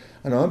just an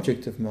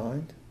object of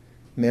mind.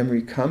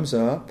 Memory comes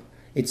up,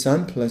 it's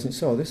unpleasant.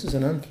 So this is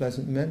an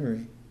unpleasant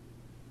memory.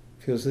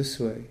 Feels this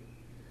way.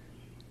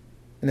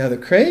 Now the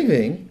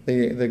craving,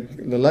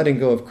 the letting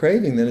go of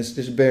craving then is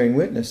just bearing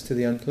witness to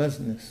the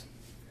unpleasantness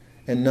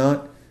and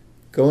not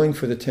going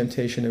for the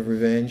temptation of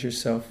revenge or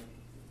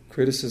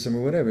self-criticism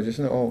or whatever. Just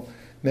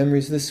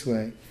memory's this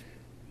way.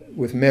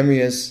 With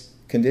memory as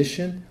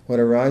condition, what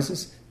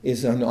arises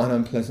is an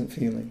unpleasant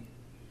feeling.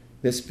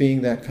 This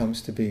being that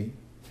comes to be.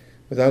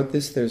 Without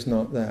this, there's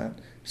not that.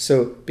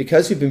 So,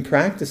 because you've been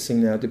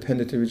practicing now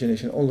dependent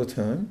origination all the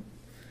time,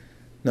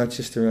 not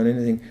just around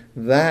anything,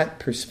 that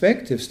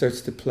perspective starts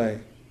to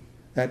play.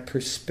 That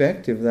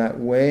perspective, that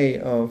way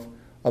of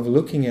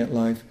looking at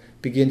life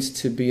begins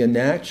to be a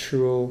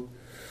natural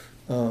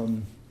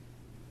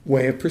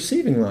way of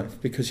perceiving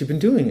life because you've been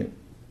doing it.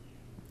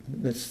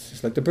 It's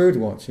just like the bird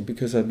watching,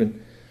 because I've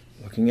been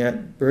looking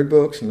at bird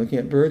books and looking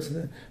at birds.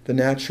 The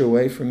natural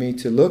way for me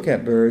to look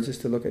at birds is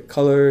to look at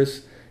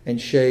colors and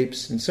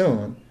shapes and so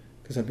on,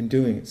 because I've been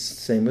doing it.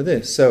 Same with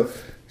this. So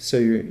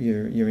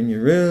you're in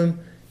your room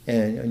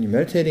and you're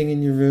meditating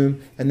in your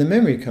room, and the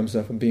memory comes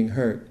up of being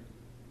hurt.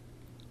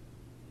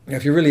 Now,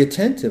 if you're really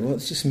attentive, well,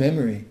 it's just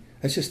memory.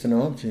 That's just an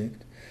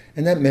object,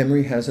 and that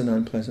memory has an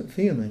unpleasant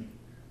feeling.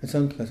 It's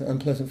unpleasant.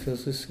 Unpleasant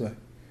feels this way.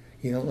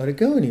 You don't let it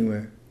go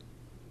anywhere.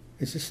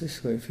 It's just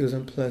this way. It feels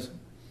unpleasant.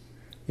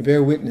 You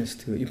bear witness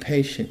to it. You're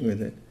patient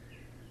with it.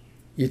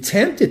 You're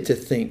tempted to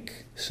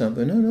think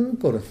something. No, don't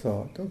go to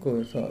thought. Don't go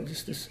to thought.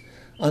 Just this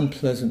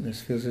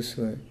unpleasantness feels this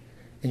way.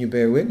 And you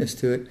bear witness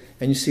to it,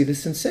 and you see the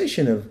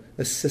cessation of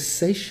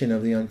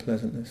the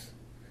unpleasantness.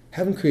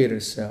 Haven't created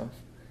a self.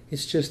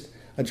 It's just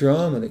a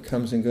drama that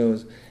comes and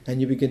goes, and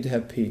you begin to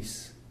have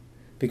peace.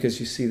 Because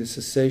you see the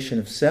cessation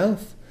of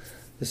self,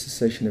 the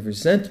cessation of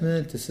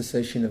resentment, the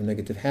cessation of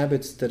negative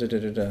habits,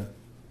 da-da-da-da-da.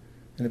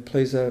 And it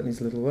plays out in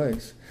these little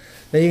ways.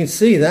 Now you can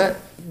see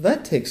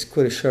that takes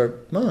quite a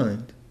sharp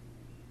mind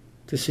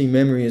to see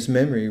memory as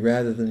memory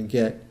rather than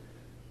get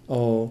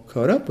all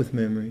caught up with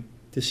memory.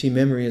 To see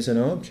memory as an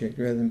object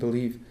rather than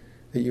believe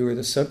that you are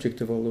the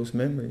subject of all those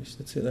memories.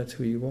 That's it, that's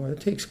who you are.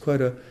 It takes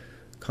quite a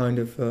kind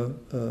of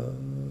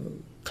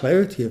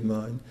clarity of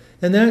mind.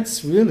 And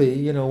that's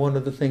really, one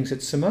of the things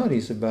that samadhi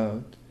is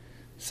about.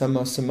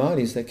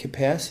 Samadhi is that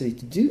capacity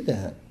to do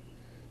that,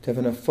 to have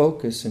enough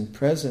focus and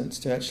presence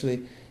to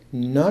actually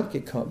not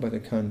get caught by the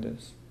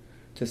khandhas,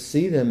 to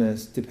see them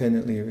as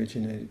dependently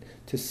originated,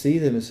 to see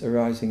them as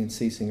arising and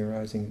ceasing,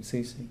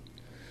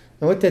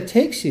 And what that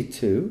takes you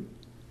to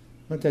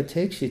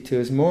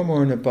is more and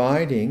more an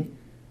abiding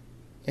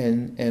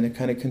and a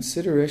kind of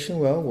consideration,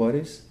 well, what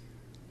is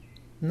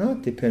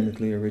not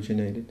dependently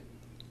originated?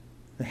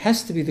 It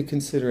has to be the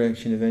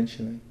consideration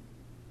eventually.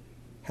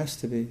 Has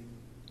to be.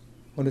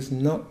 What is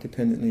not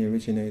dependently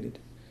originated?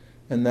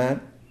 And that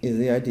is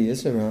the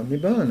ideas around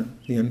Nibbana,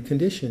 the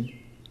unconditioned.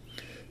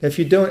 Now, if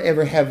you don't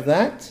ever have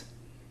that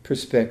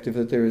perspective,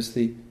 that there is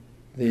that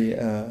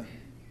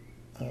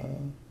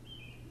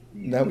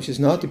which is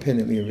not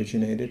dependently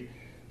originated,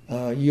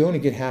 you only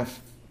get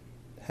half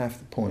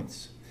the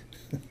points.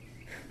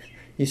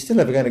 You still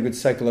have a kind of good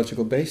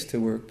psychological base to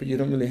work, but you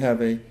don't really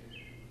have a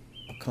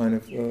kind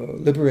of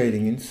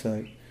liberating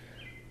insight.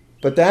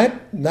 But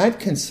that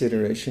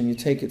consideration, you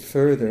take it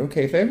further.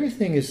 Okay, if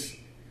everything is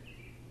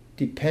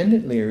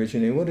dependently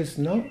originated, what is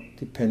not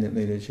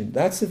dependently originated?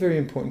 That's a very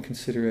important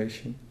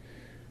consideration.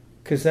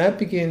 Because that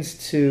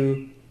begins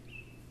to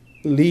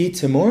lead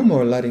to more and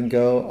more letting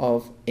go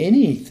of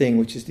anything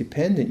which is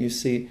dependent. You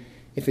see,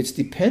 if it's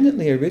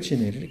dependently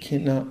originated, it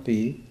cannot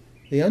be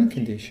the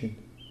unconditioned.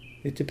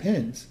 It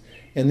depends.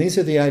 And these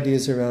are the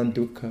ideas around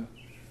dukkha.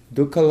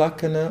 Dukkha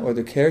lakkhana, or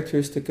the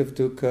characteristic of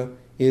dukkha,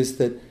 is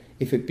that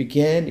if it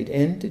began, it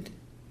ended,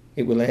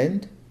 it will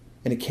end,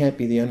 and it can't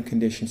be the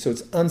unconditioned. So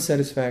it's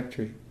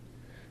unsatisfactory.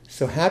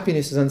 So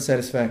happiness is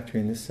unsatisfactory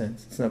in this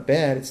sense. It's not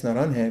bad, it's not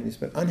unhappiness,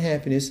 but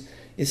unhappiness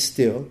is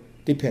still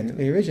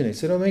dependently originated.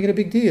 So don't make it a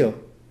big deal.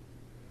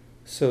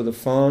 So the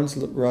fawns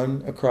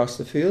run across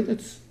the field,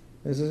 there's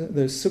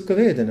sukha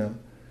vedana.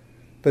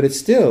 But it's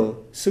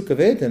still, sukha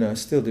vedana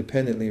is still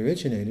dependently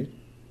originated.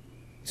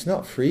 It's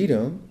not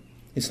freedom.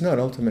 It's not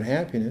ultimate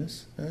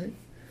happiness, right?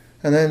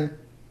 And then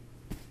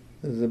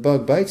the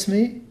bug bites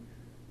me,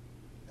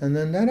 and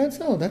then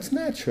that's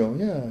natural,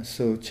 yeah.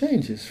 So it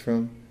changes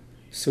from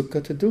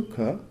sukha to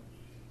dukkha,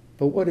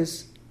 but what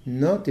is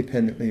not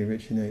dependently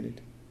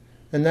originated?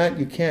 And that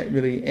you can't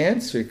really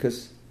answer,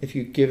 because if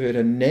you give it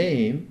a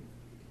name,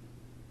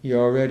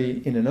 you're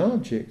already in an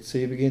object. So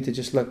you begin to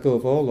just let go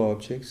of all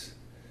objects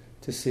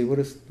to see what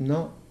is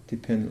not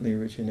dependently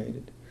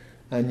originated.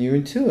 And you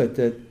intuit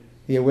that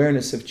the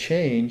awareness of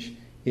change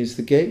is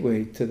the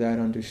gateway to that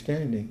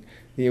understanding.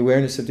 The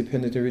awareness of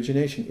dependent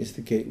origination is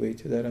the gateway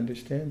to that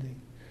understanding.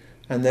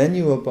 And then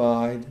you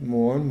abide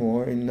more and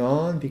more in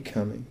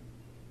non-becoming,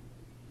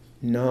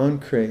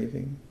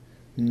 non-craving,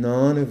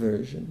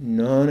 non-aversion,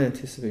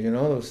 non-anticipation,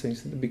 all those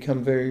things that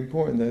become very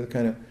important. They're the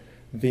kind of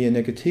via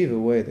negativa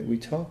way that we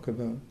talk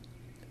about.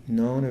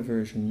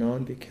 Non-aversion,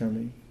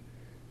 non-becoming.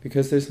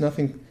 Because there's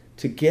nothing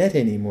to get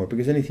anymore,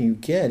 because anything you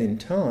get in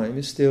time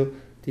is still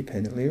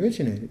dependently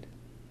originated.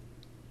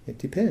 It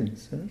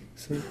depends.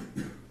 Huh?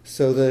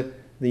 So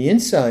the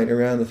insight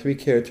around the three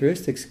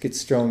characteristics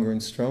gets stronger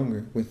and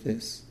stronger with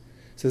this.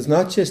 So it's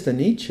not just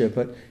anicca,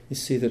 but you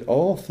see that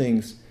all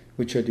things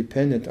which are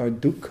dependent are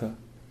dukkha.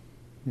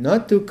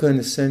 Not dukkha in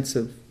the sense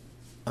of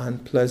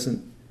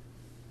unpleasant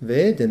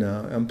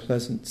vedana,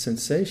 unpleasant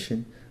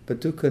sensation,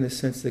 but dukkha in the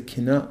sense that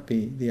cannot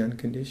be the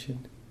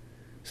unconditioned.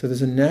 So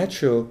there's a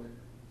natural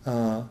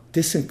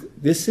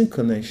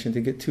disinclination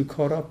to get too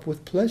caught up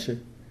with pleasure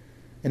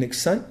and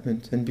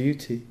excitement and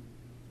beauty.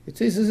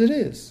 It is as it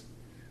is.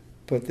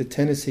 But the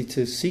tendency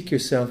to seek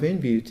yourself in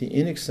beauty,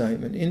 in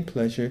excitement, in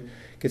pleasure,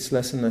 gets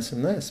less and less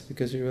and less,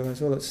 because you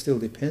realize, well, it's still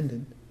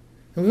dependent.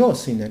 And we've all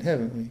seen that,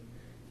 haven't we?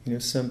 You know,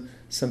 some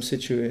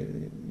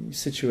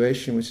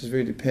situation which is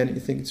very dependent,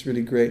 you think it's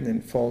really great, and then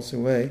it falls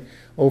away.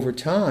 Over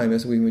time,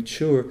 as we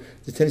mature,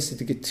 the tendency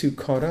to get too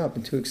caught up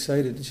and too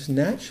excited, it just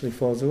naturally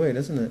falls away,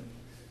 doesn't it?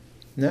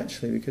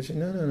 Naturally, because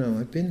no,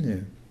 I've been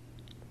there.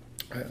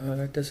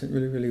 That doesn't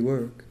really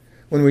work.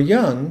 When we're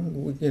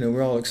young,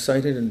 we're all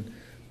excited and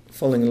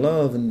falling in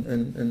love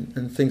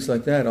and things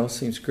like that. It all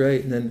seems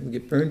great, and then we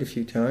get burned a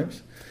few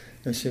times.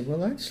 And I say,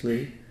 well,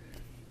 actually,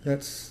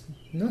 that's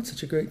not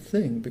such a great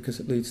thing, because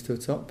it leads to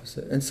its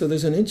opposite. And so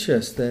there's an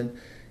interest then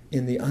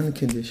in the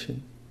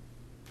unconditioned,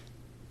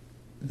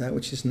 that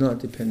which is not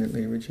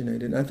dependently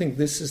originated. And I think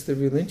this is the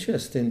real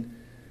interest in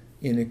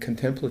a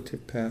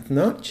contemplative path,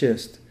 not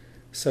just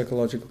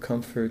psychological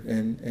comfort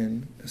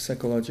and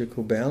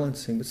psychological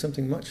balancing, but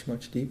something much,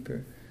 much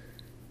deeper,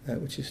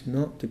 that which is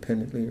not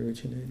dependently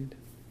originated,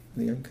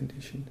 the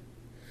unconditioned.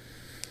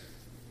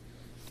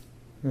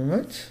 All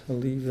right, I'll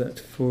leave that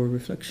for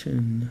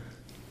reflection.